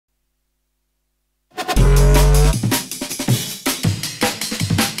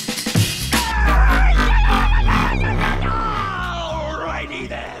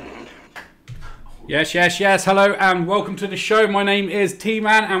Yes, yes, yes. Hello and welcome to the show. My name is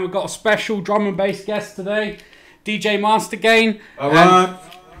T-Man and we've got a special drum and bass guest today, DJ Mastergain.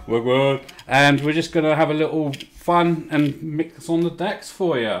 What? And we're just going to have a little fun and mix on the decks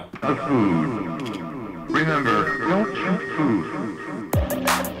for you. Remember, don't eat food.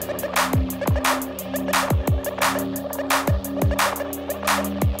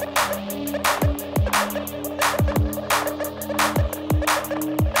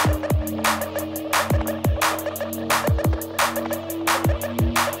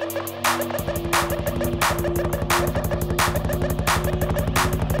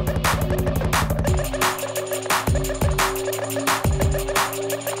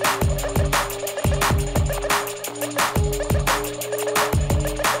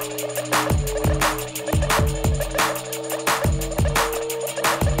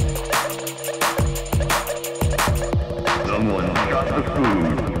 Someone got the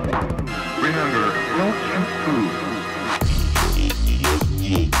food. Remember, don't eat food.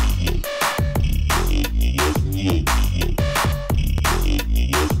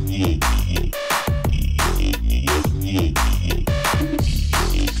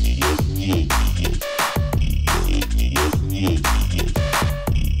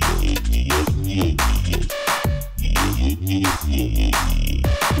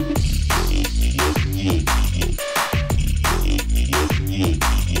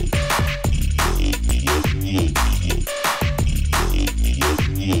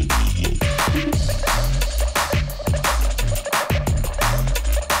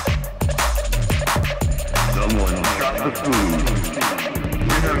 Someone got the food.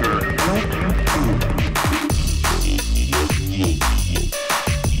 Remember, don't eat food.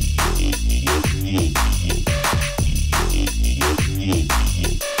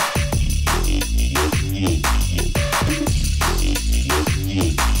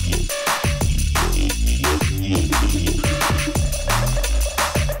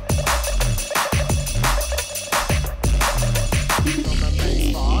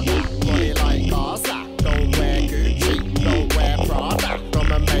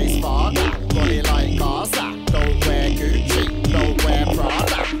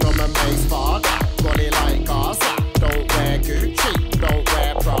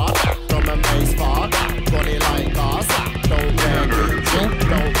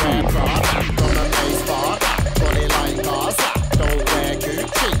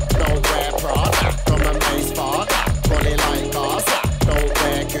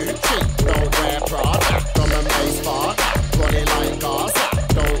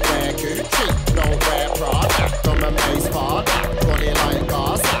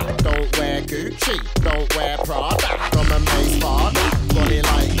 Don't wear Prada, from a mace father, body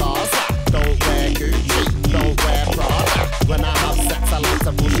like Gaza. Don't wear Gucci, don't wear Prada. When I have sex, I like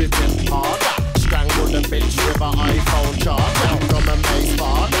to push it in harder. Strangle the bitch with an iPhone charger. From a mace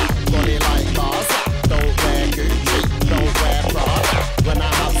father, body like Gaza. Don't wear Gucci, don't wear Prada. When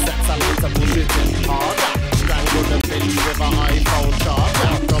I have sex, I like to push it in harder. Strangle the bitch with an iPhone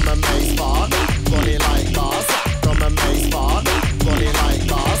charger. From a mace father, body like Gaza. From a mace father, body like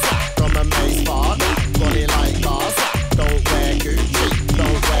Gaza. From a mace father, body like Gaza. Don't wear Gucci,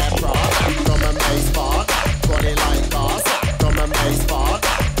 don't wear Prada. From a mace father, body like Gaza. From a mace father,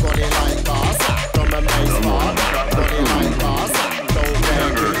 body like Gaza. From a mace father, body like Gaza. Don't wear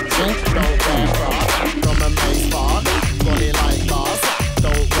Gucci, don't wear Prada. From a mace father, body like Gaza.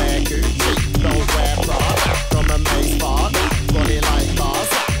 Don't wear Gucci, don't wear Prada. From a mace father, body like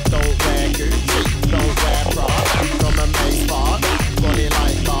Gaza. Don't wear Gucci, don't wear Prada. From a mace father, body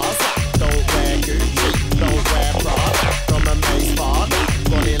like Gaza. Don't wear Gucci, don't wear Prada. From a mace father,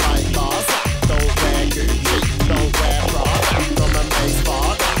 body like Gaza. Don't wear Gucci, don't wear Prada. From a mace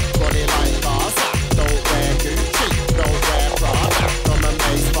father, body like Gaza. Don't wear Gucci, don't wear Prada. From a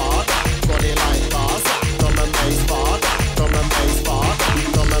mace father, body like Gaza. From a mace father, from a mace father,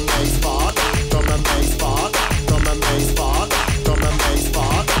 from a mace father, from a mace father, from a mace father, from a mace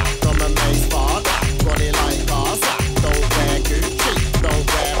father, from a mace father, body like Gaza. Don't wear Gucci, don't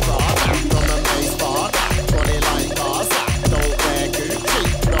wear Prada. From a mace father, body like Gaza. Don't wear Gucci,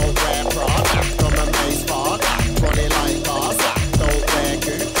 don't wear Prada. From a mace father, body like Gaza. Don't wear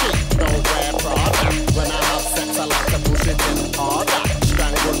Gucci, don't wear Prada. When I have sex, I like to push it in harder.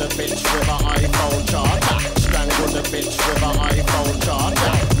 Strangle the bitch with an iPhone charger. Strangle the bitch with an iPhone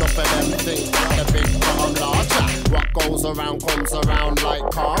charger. Enough of them think the big but I'm larger. What goes around comes around like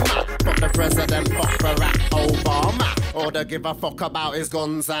karma. Fuck the president, fuck Barack Obama. All they give a fuck about is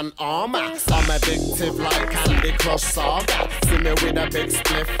guns and armor. I'm addictive like Candy Crush Saga. See me with a big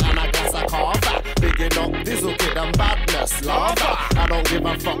spliff and I guess a carver. Big bigging up Dizzle Kid and badness, lava. I don't give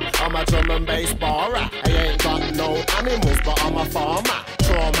a fuck, I'm a drum and bass barer. I ain't got no animals, but I'm a farmer.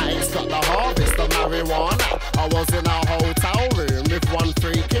 Traumatics got the harvest of marijuana. I was in a hotel room with one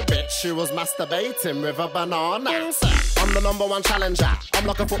freaky bitch. She was masturbating with a banana. I'm the #1 challenger. I'm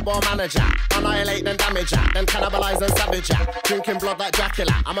like a football manager. Annihilate then damage ya, then cannibalize and savage ya. Drinking blood like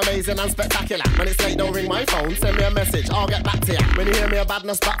Dracula. I'm amazing and spectacular. When it's late, don't ring my phone. Send me a message, I'll get back to ya. When you hear me a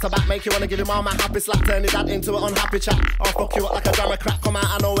badness back to back, make you wanna give your mom a happy slap. Turn your dad into an unhappy chat. I'll fuck you up like a drama crack. Come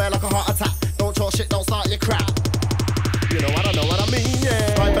out of nowhere like a heart attack. Don't talk shit, don't start your crap. You know I don't know what I mean,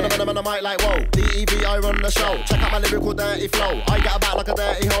 yeah. Right, but I'm on the mic like, whoa. DEV, I run the show. Check out my lyrical dirty flow. I get about like a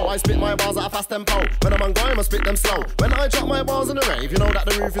dirty hoe. I spit my bars at a fast tempo. When I'm on going, I spit them slow. When I drop my bars in the rave, you know that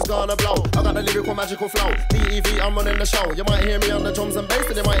the roof is gonna blow. I got the lyrical magical flow. DEV, I'm running the show. You might hear me on the drums and bass,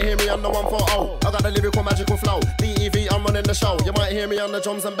 and you might hear me on the 140. I got the lyrical magical flow. DEV, I'm running the show. You might hear me on the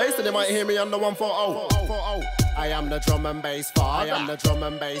drums and bass, and you might hear me on the 140. I am the drum and bass father. I am the drum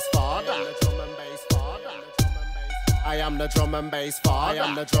and bass father. I am the drum and bass father. I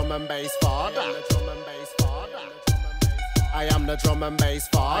am the drum and bass father. I am the drum and bass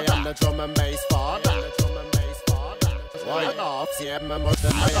father. I am the drum and bass father. Why not?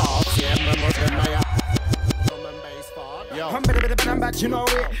 Yeah, I'm better, but I'm bad, you know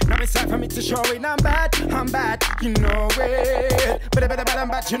it. Now it's time for me to show it. I'm bad, you know it. Better, I'm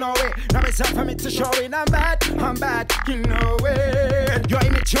bad, you know it. Now it's time for me to show it. I'm bad, you know it. You're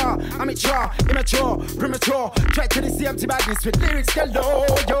immature, immature, premature. Try to this empty badness with lyrics galore.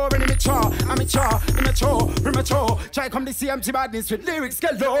 You're an immature, immature, premature. Try come this empty badness with lyrics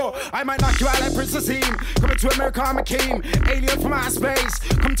galore. I might knock you out like Princess Scene. Coming to America, I'm a king. Alien from outer space.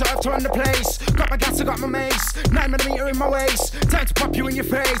 Come to Earth to run the place. Got my gas, I got my mace. 9mm in my waist. Time to pop you in your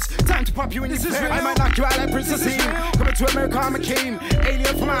face. Time to pop you in your face. I might knock you out like Princess Scene. Coming to America, I'm a king.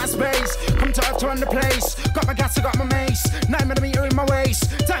 Alien from outer space. Come to Earth to run the place. Got my gas, I got my mace. 9mm in my waist.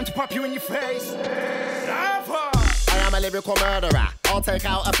 Time to pop you in your face. I am a lyrical murderer. I'll take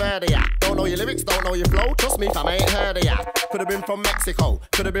out a third of ya. Don't know your lyrics, don't know your flow. Trust me, fam, I ain't heard of ya. Could've been from Mexico,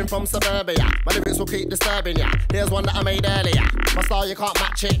 could've been from suburbia. My lyrics will keep disturbing ya. Here's one that I made earlier. My style, you can't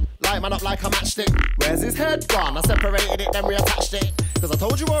match it. Light man up like a matchstick. Where's his head gone? I separated it, then reattached it. Cause I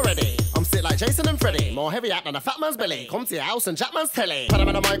told you already, I'm sick like Jason and Freddy. More heavy act than a fat man's belly. Come to your house and Jack man's telly. Put him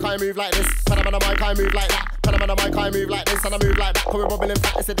on the mic, I move like this. Put him on the mic, I move like that. Put him on the mic, I move like this. And I move like that. Cause we're bubbling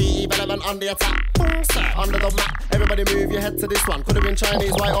fat, it's a DE element on the attack. Boom, sir, under the map. Everybody move your head to this one. Could've been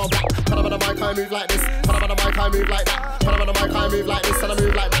Chinese, white or black. Put him on the mic, I move like this. Put him on the mic, I move like that. Put him on the mic, I move like this. And I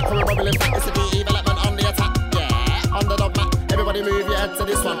move like that. Cause we're bubbling fat, it's a DE element on the attack. Yeah, under the map. Everybody move your head to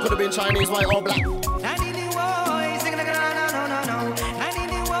this one. Could've been Chinese, white or black.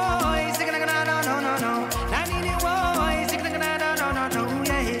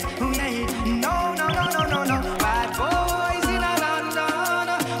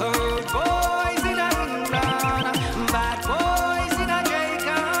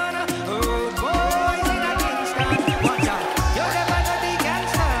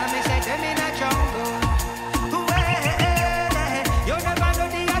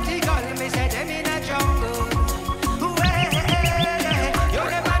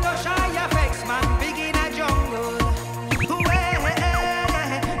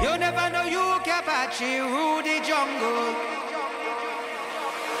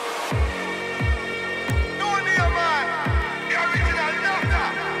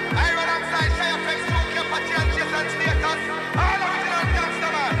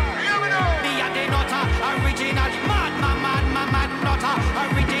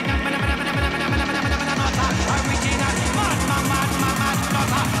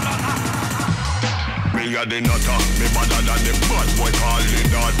 Me a the nutter, me better than the bad boy call it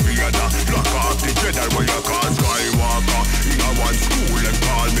Darth Vader. Lock off the Jedi where you call Skywalker. In a one school them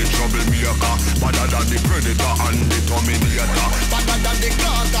call me troublemaker. Better than the Predator and the Terminator. Better than the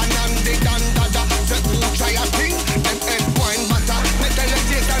Gorgon and the Dandada. So who try a thing, them head wine butter. Metal and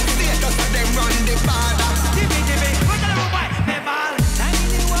status, them run the border. Jimmy, put that over, me ball.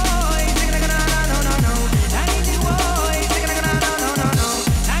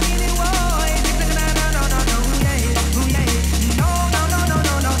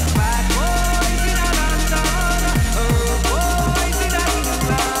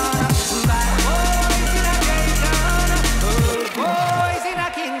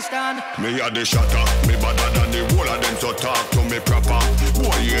 Me a the shatter, me better than the whole of them, so talk to me proper. Boy,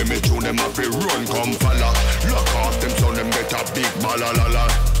 hear me tune them up, run, come follow. Lock off them, so them get a big balala.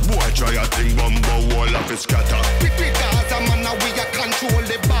 Boy, try a thing, bumbo, wall of his scatter. Because I'm on a way, I control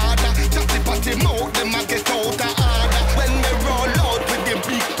the border. Just the party mouth, them a get out of order. When we roll out with them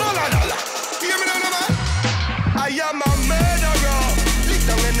big balala. Hear me now,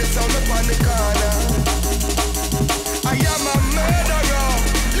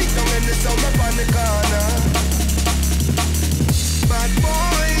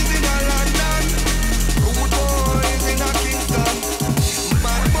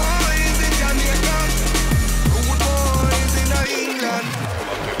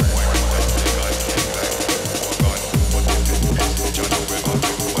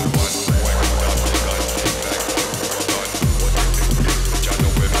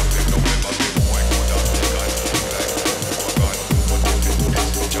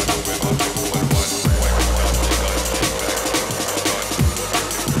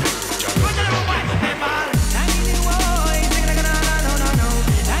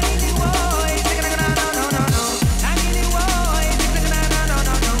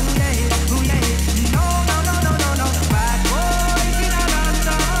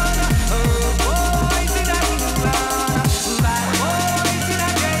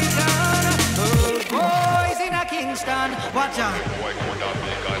 could have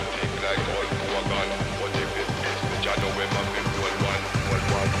big and thick like all Kogan. But if it is me, I know him a big one.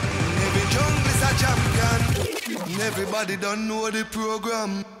 Every jungle is a champion. Everybody don't know the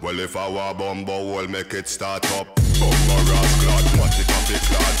program. Well, if I were bumbo, we'll make it start up. Bumbo ras clot, what it up, it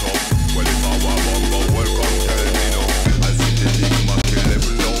clot up. Well, if I were bumbo, well, come tell me no. I see the big man kill him,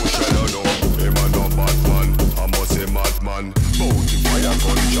 no shadow, no. Him a no bad man, I must say madman. Bounty fire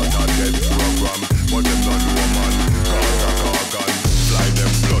gunshot a dead program. But them not know man, cause a cargan. Fly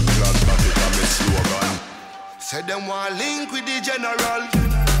them blood clot, that it a me slogan. Say them want link with the general.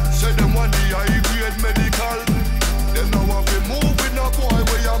 Say them want the high grade medical. Them now want to move with no boy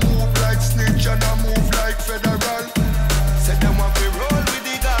where you move like snitch and I move like federal. Say them want to roll with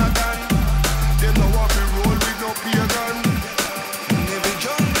the gargan. Them now want to roll with no pagan. Every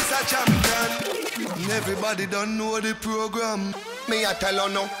jungle is a champion. Everybody don't know the program. Me I tell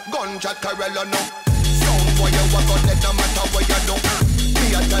you no, gunshot Carella no. Sound for you walk out, let no matter what you do.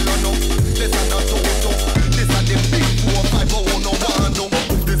 Me I tell you no, this is not toto. This is the big 4-5 no one no.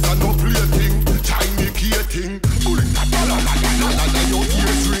 This is no play thing, tiny key thing. Bullet la la la la la your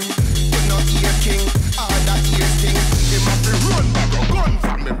ears ring. You not ear king, all that ears thing. Him have to run back a gun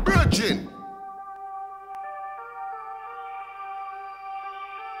from me virgin.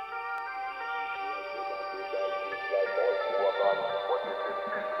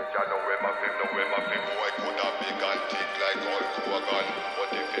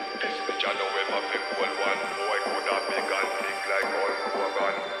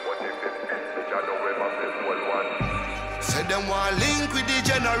 Say them want link with the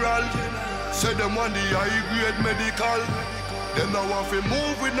general. Say them want the high grade medical. Them now want to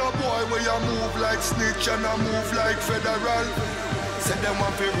move with no boy where you move like snitch and I move like federal. Say them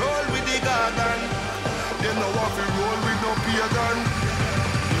want to roll with the garden. Them now want to roll with no pagan.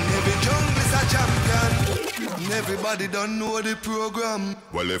 Every jungle is a champion. Everybody don't know the program.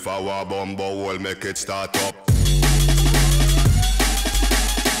 Well, if I were bumbo, we'll make it start up.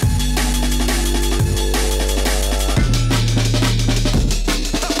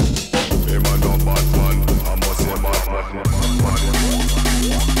 Him a no bad man, I must say madman.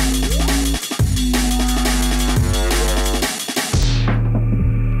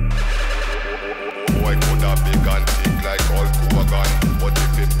 Boy coulda big and thick like all Kogan. But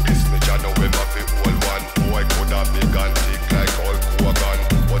if it is me, I know him a fi hold one. Boy coulda big and thick like all Kogan.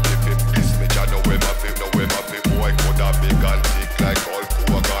 But if it is me, I know him a fi boy coulda big and thick like all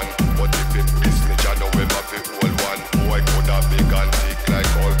Kogan. But if it is me, I know him a fi hold one. Boy coulda big and thick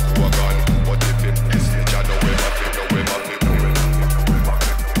like all Kogan. But if it is me, I know him a fi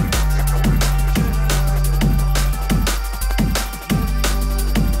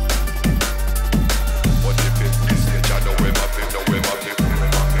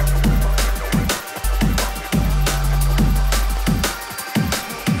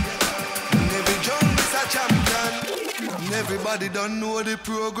Everybody don't know the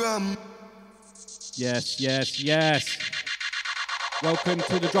program. Yes, yes, yes. Welcome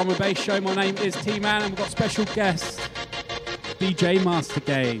to the Drum and Bass Show. My name is T-Man and we've got special guest, DJ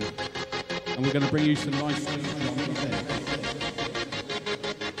Mastergain. And we're going to bring you some nice drum and bass.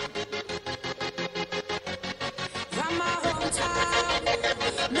 From my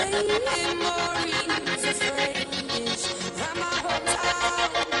hometown, many memories of strange. From my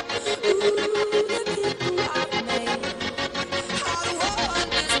hometown, ooh, the people I've made. How the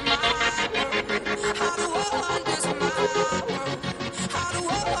wonders my world, how the wonders my world, how the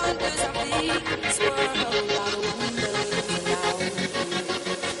wonders of this world, how the wonders now.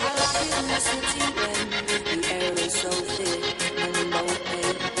 I like it in the city when the air is so thick and no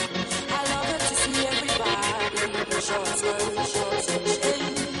pain. I love it to see everybody in short skirts, shorts and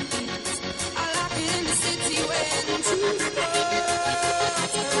shades. I like it in the city when two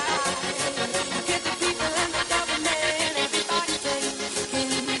girls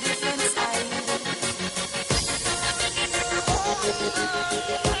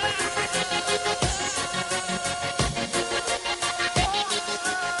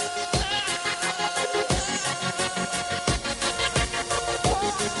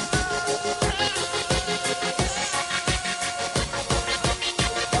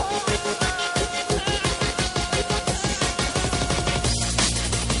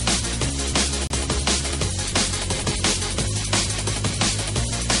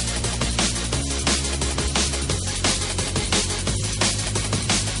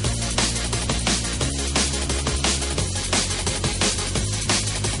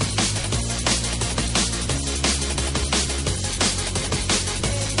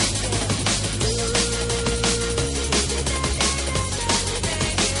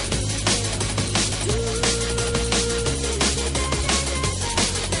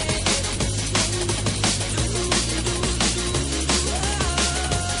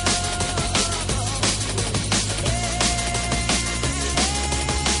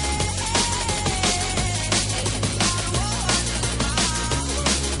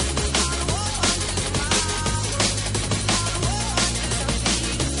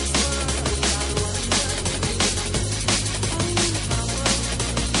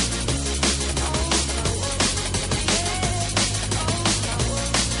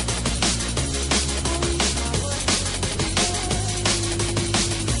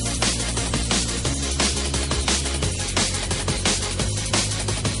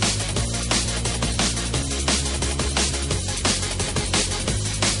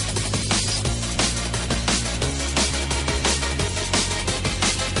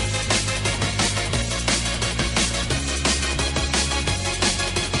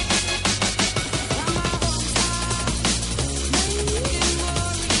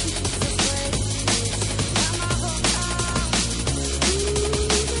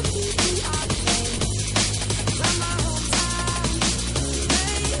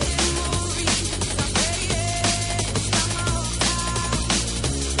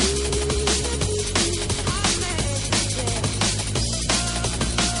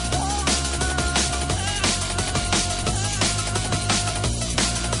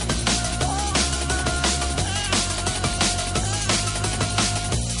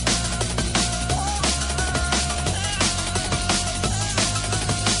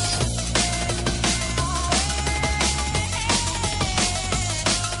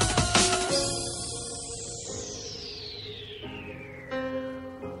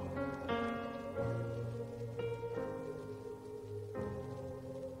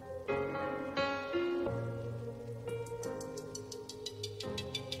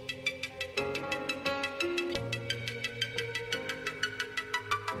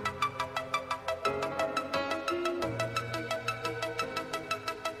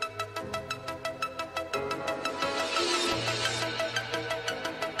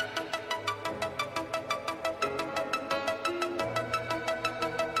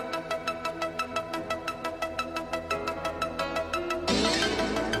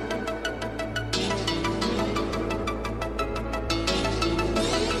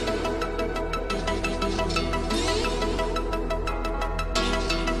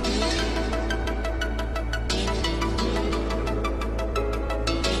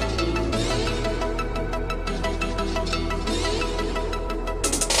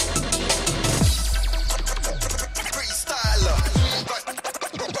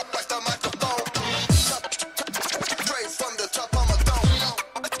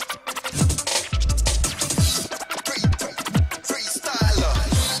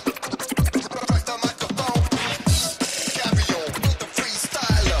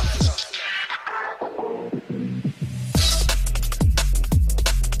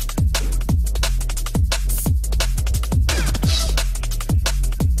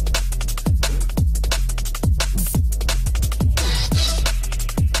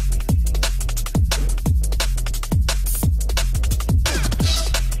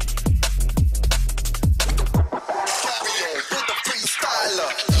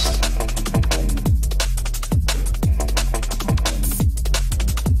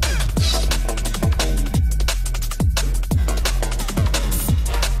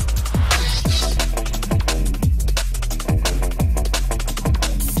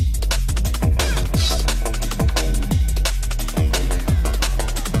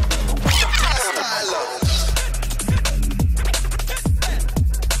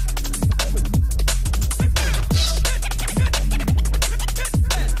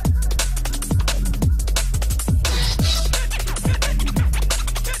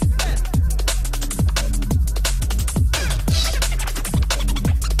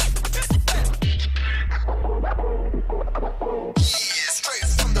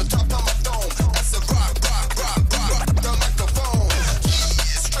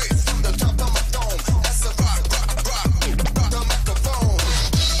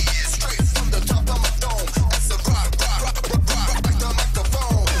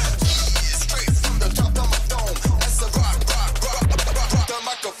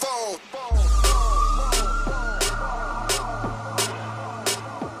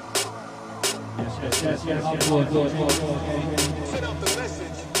Sorry,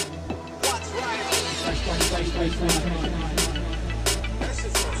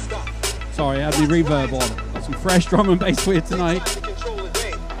 I had the reverb on. Got some fresh drum and bass for you tonight.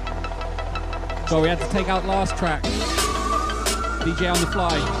 So we had to take out last track. DJ on the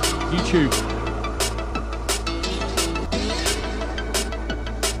fly. YouTube.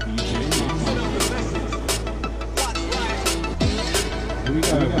 Here we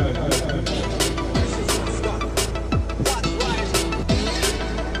go.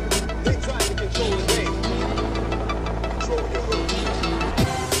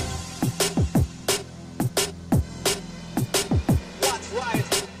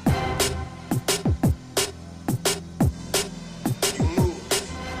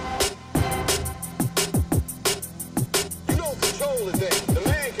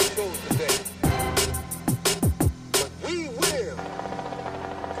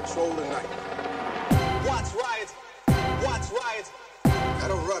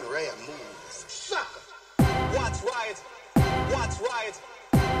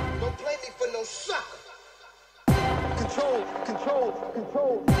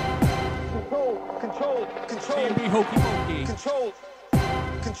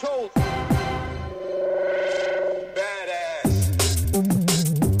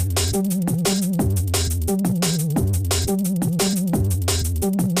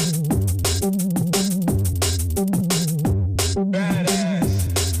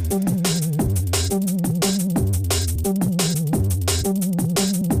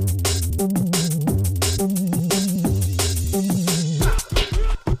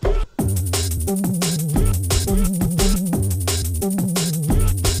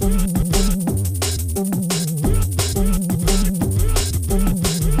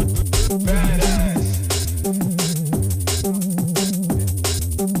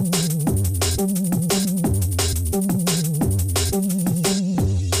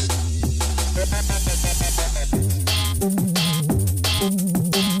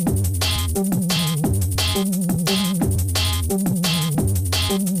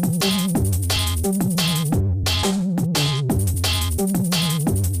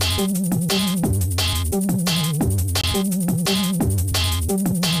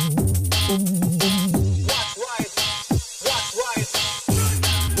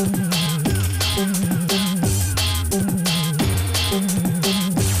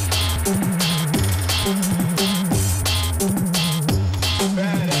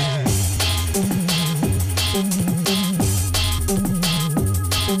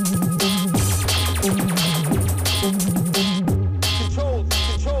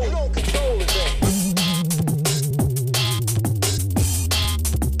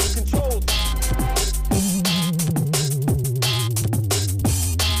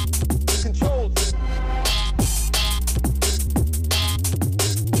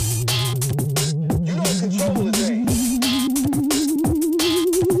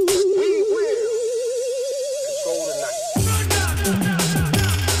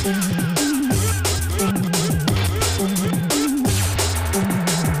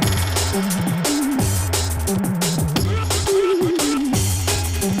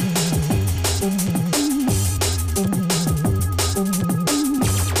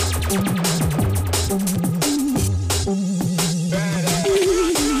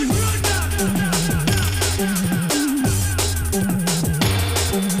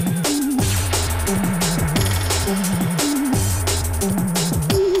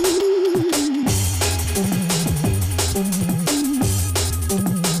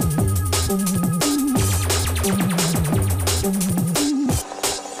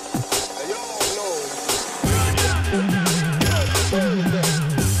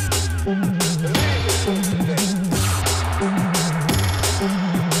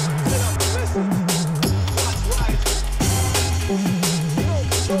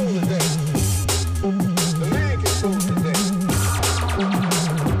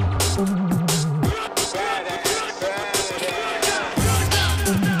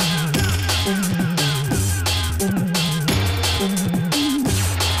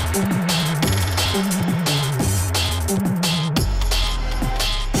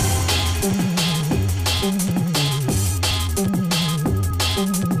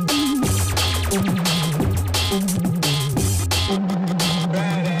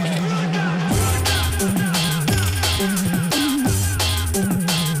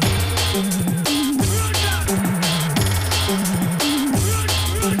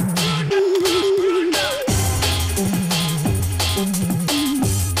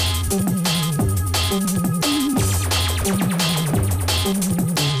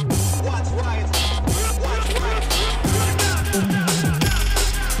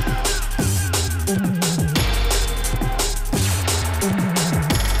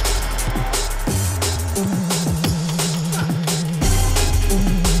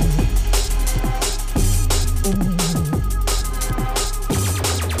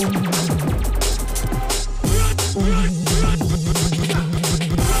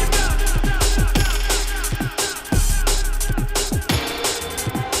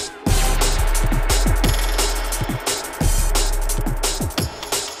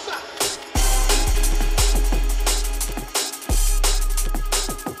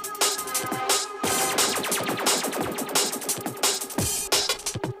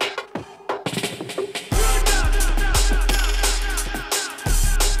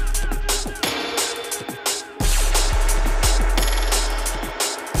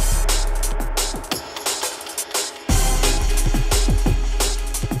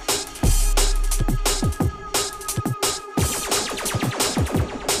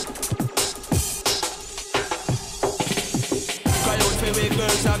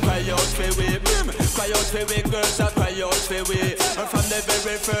 cry out for we. Cry out for we, girls I cry out for we. And from the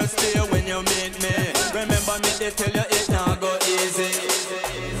very first day when you meet me, remember me, they tell you it now go easy.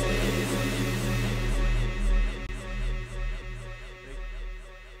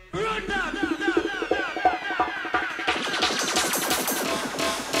 Run down.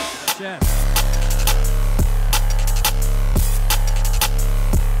 Chef.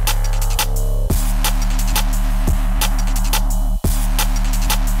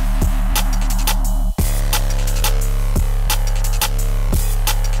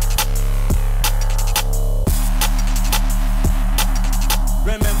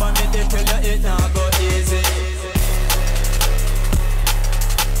 Remember me, they tell you it now go easy.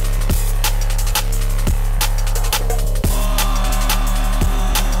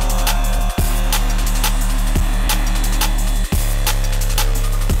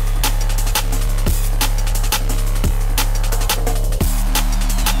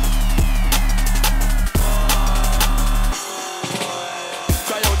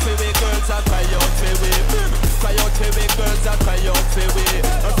 Girls I cry out for we.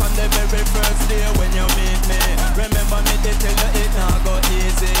 And from the very first day when you meet me, remember me, they tell you it now go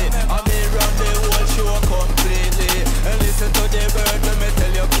easy. I'll be run the whole show completely. And listen to the word when me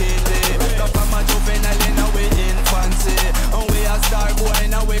tell you kill it. Cause from a juvenile in our infancy, and we are star boy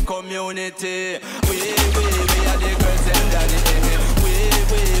in our community. We are the girls and daddy. We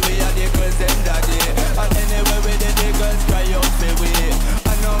are the girls and daddy. And anyway we did the girls cry out for we.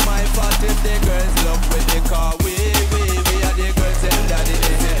 I know my fault if the girls love with the car. We are the girls and daddy.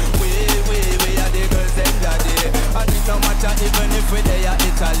 We are the girls and daddy. And it no matter even if we there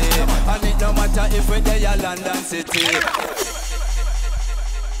Italy. And it no matter if we there London City.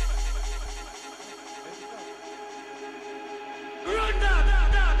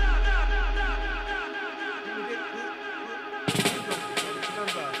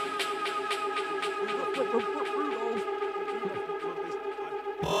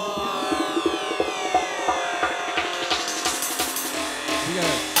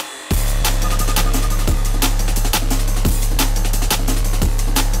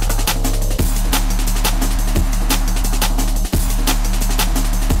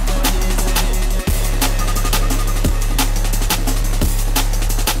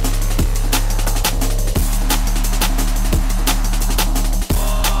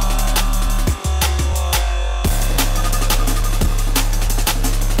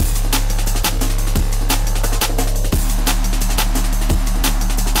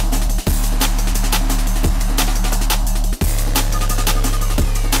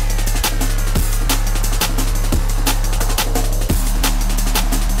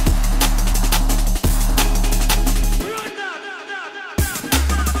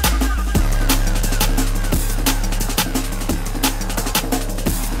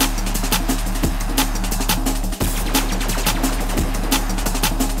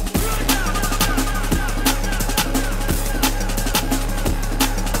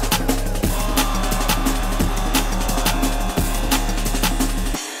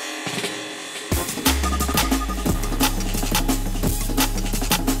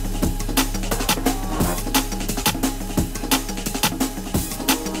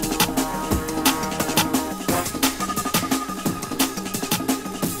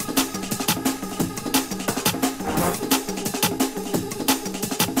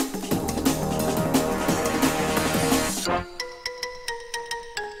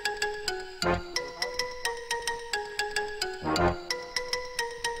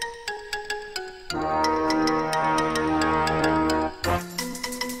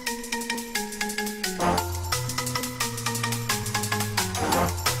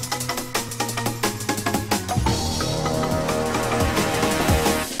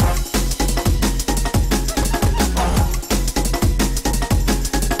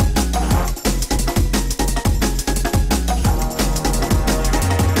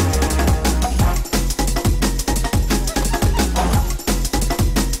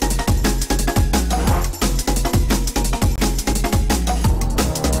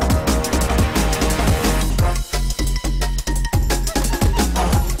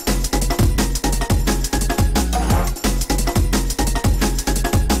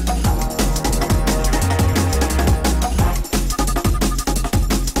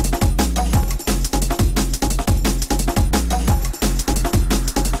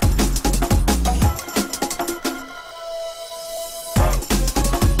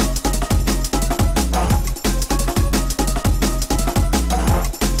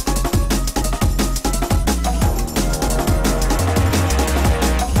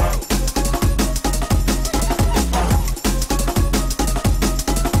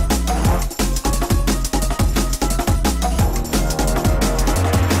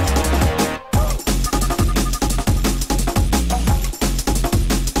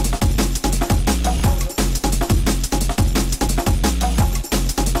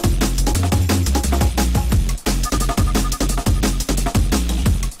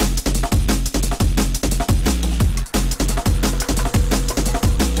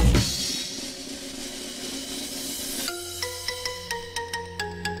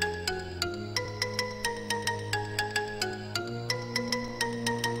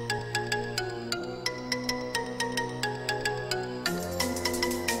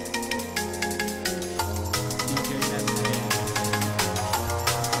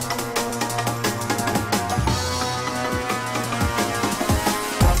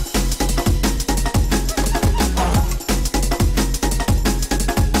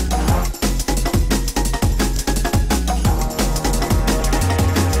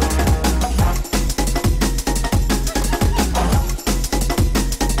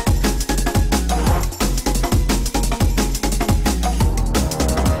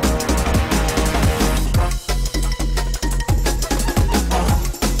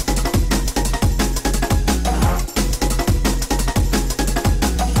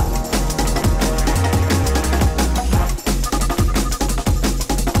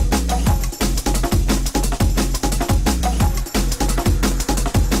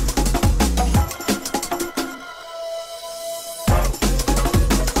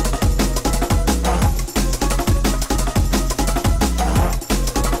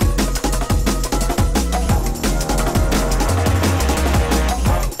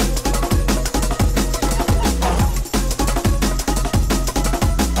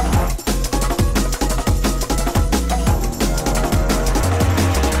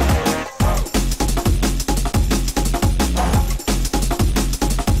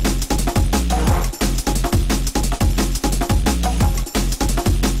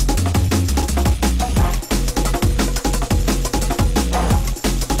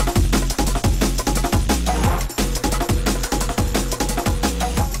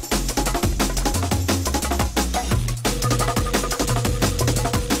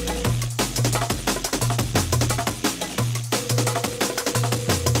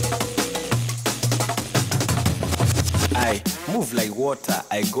 water,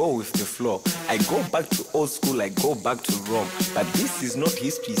 I go with the flow. I go back to old school, I go back to Rome. But this is not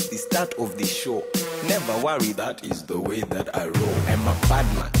history, it's the start of the show. Never worry, that is the way that I roll. I'm a bad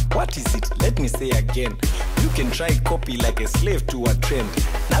man. What is it? Let me say again. You can try copy like a slave to a trend.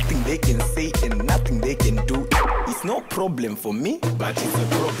 Nothing they can say and nothing they can do. It's no problem for me, but it's a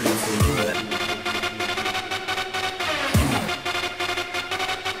problem for you.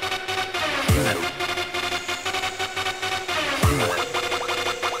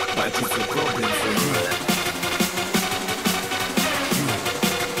 But it's a problem for you.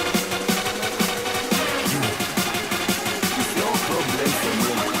 It's no problem for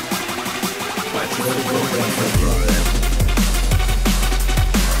me. But it's a problem for you.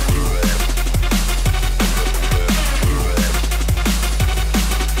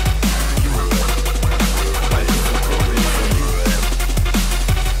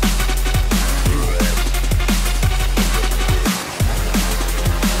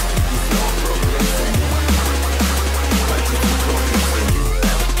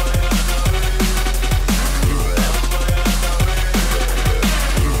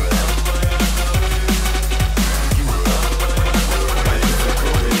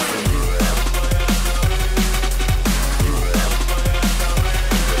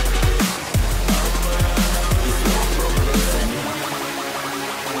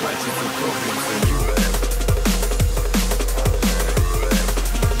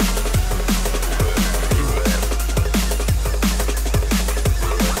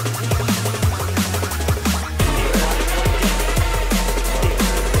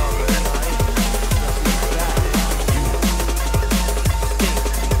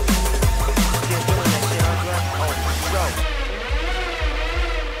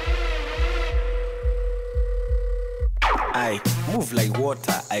 Like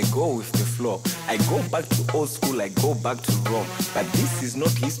water, I go with the flow. I go back to old school, I go back to Rome. But this is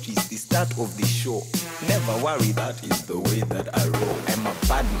not history, it's the start of the show. Never worry, that is the way that I roll. I'm a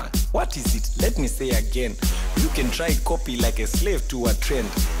bad man. What is it? Let me say again. You can try copy like a slave to a trend.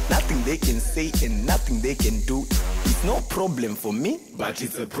 Nothing they can say and nothing they can do. It's no problem for me, but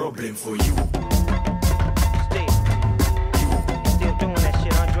it's a problem for you. Still doing that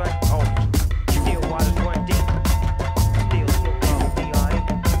shit, Andre? Oh, still waters run deep.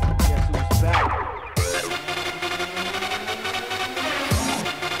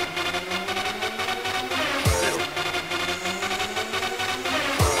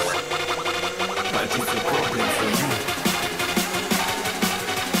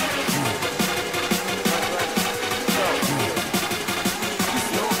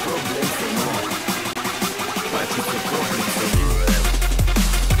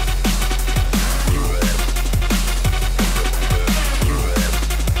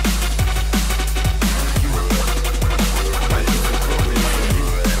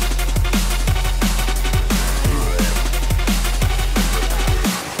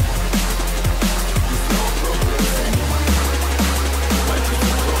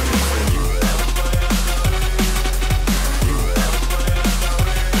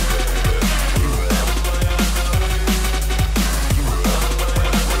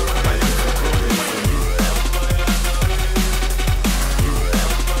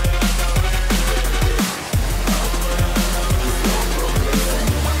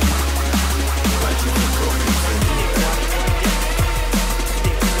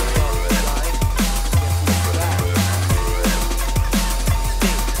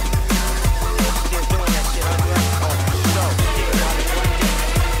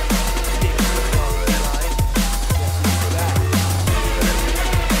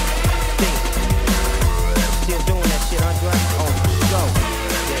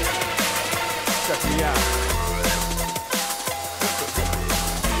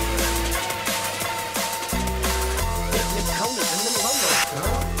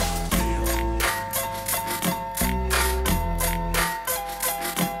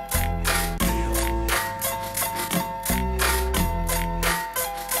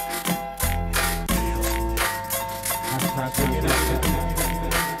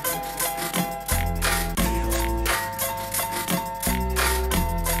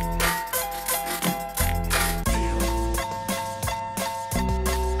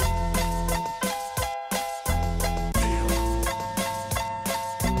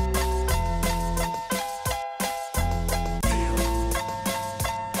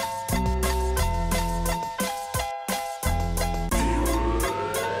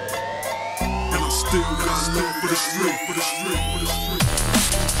 Still got love for the street, for the street, for the street.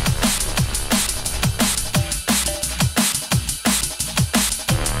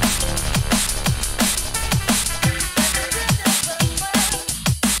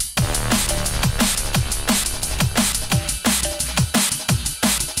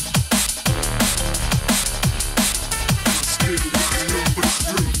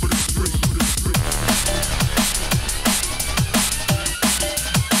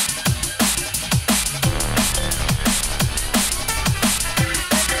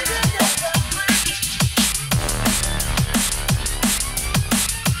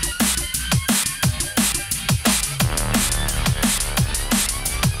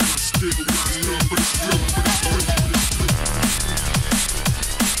 Still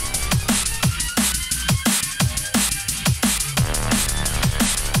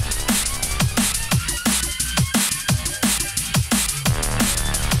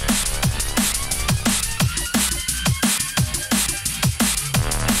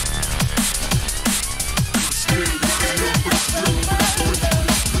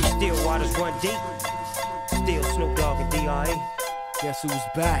waters run deep. Still Snoop Dogg and D.R.E. Guess who's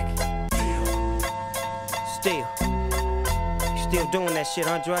back? Still doing that shit,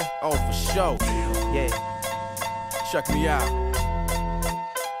 Andre? Oh, for sure. Yeah. Check me out.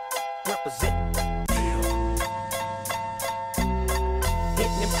 Represent.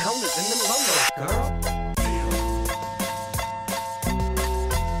 Hitting them corners and them lolos, girl.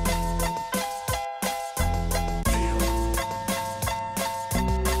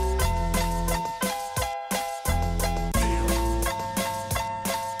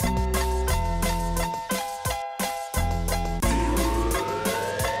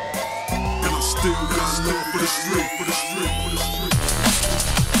 Still got love for the street, for the street, for the street.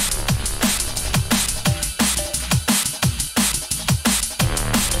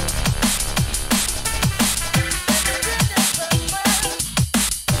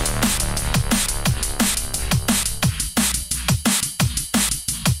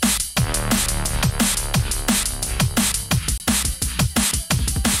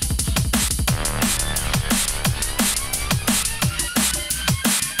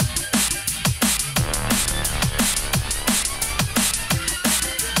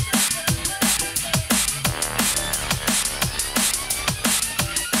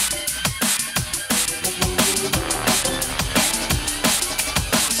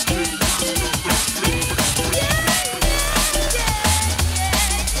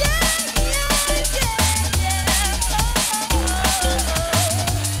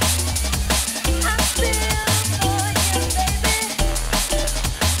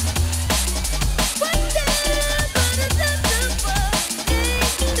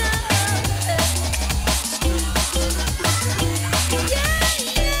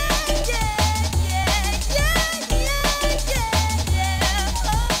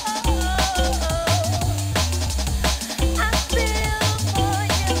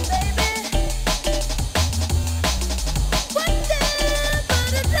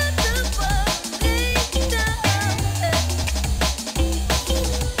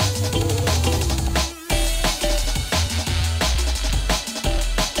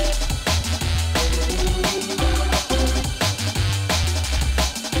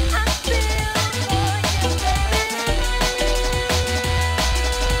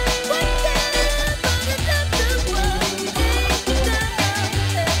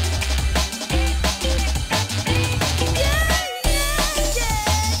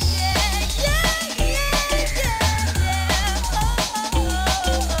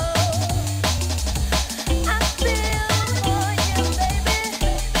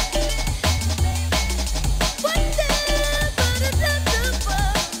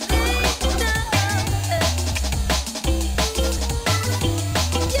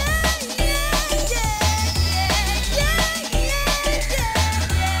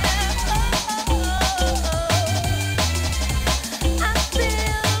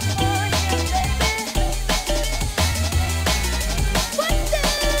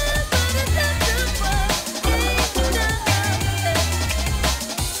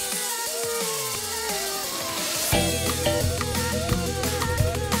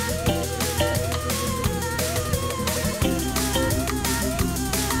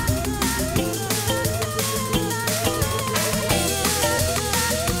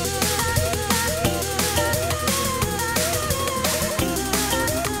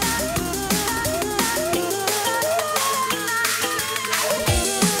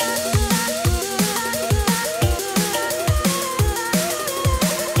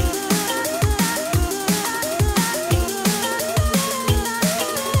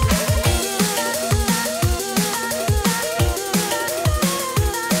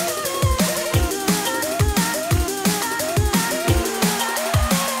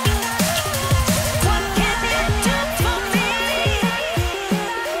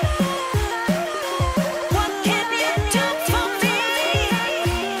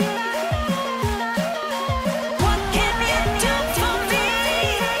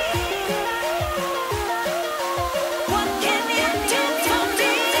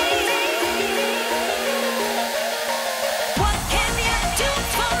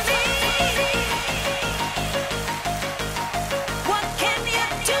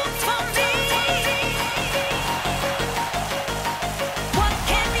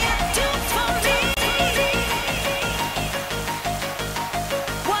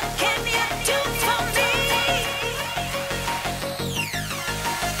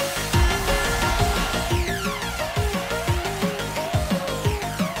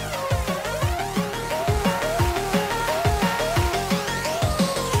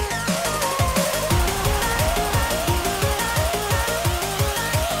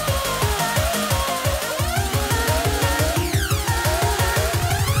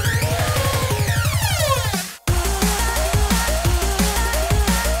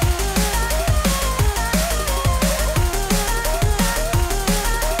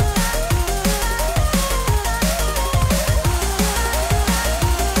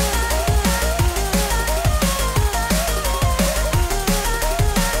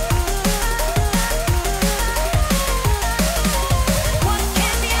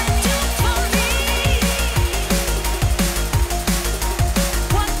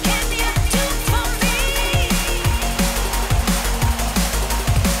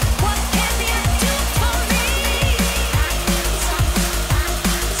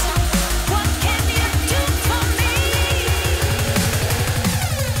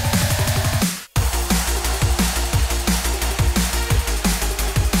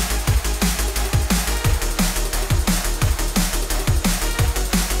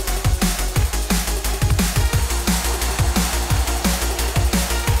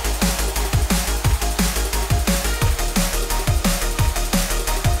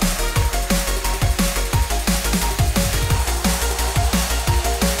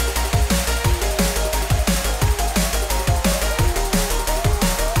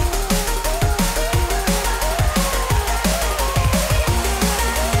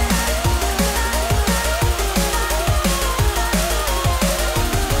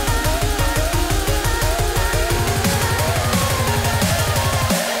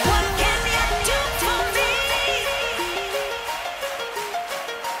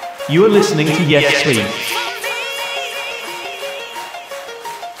 You are listening to Yes Please.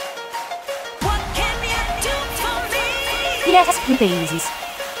 Yes, please.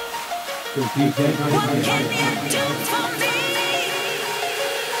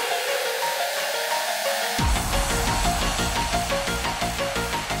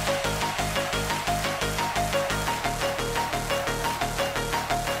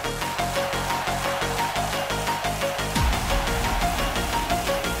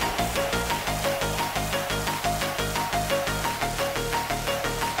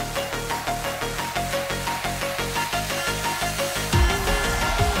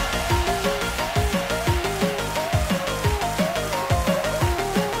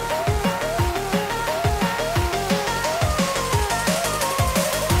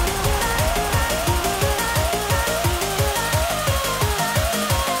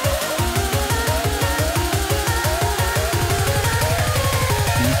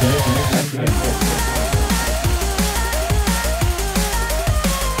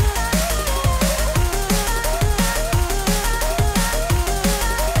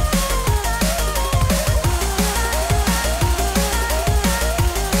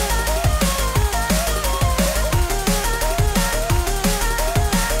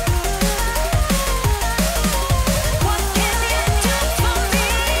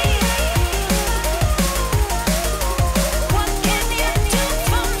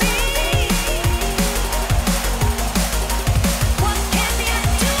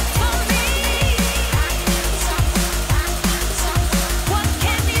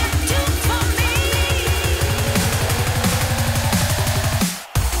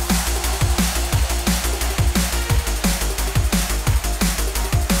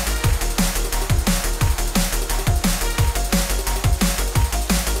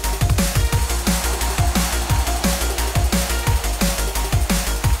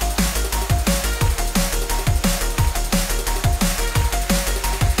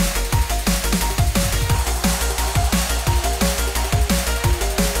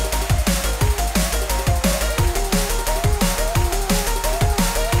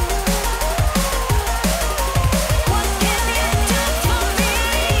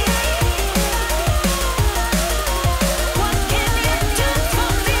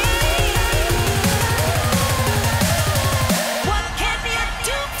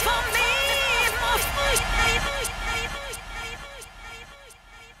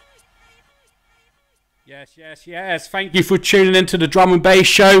 Yes. Thank you for tuning into the Drum and Bass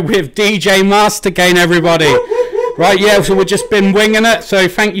Show with DJ Mastergain, everybody. Right, yeah, so we've just been winging it. So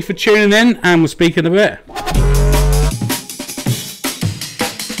thank you for tuning in, and we'll speak in a bit.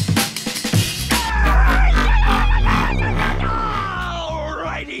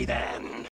 Alrighty then.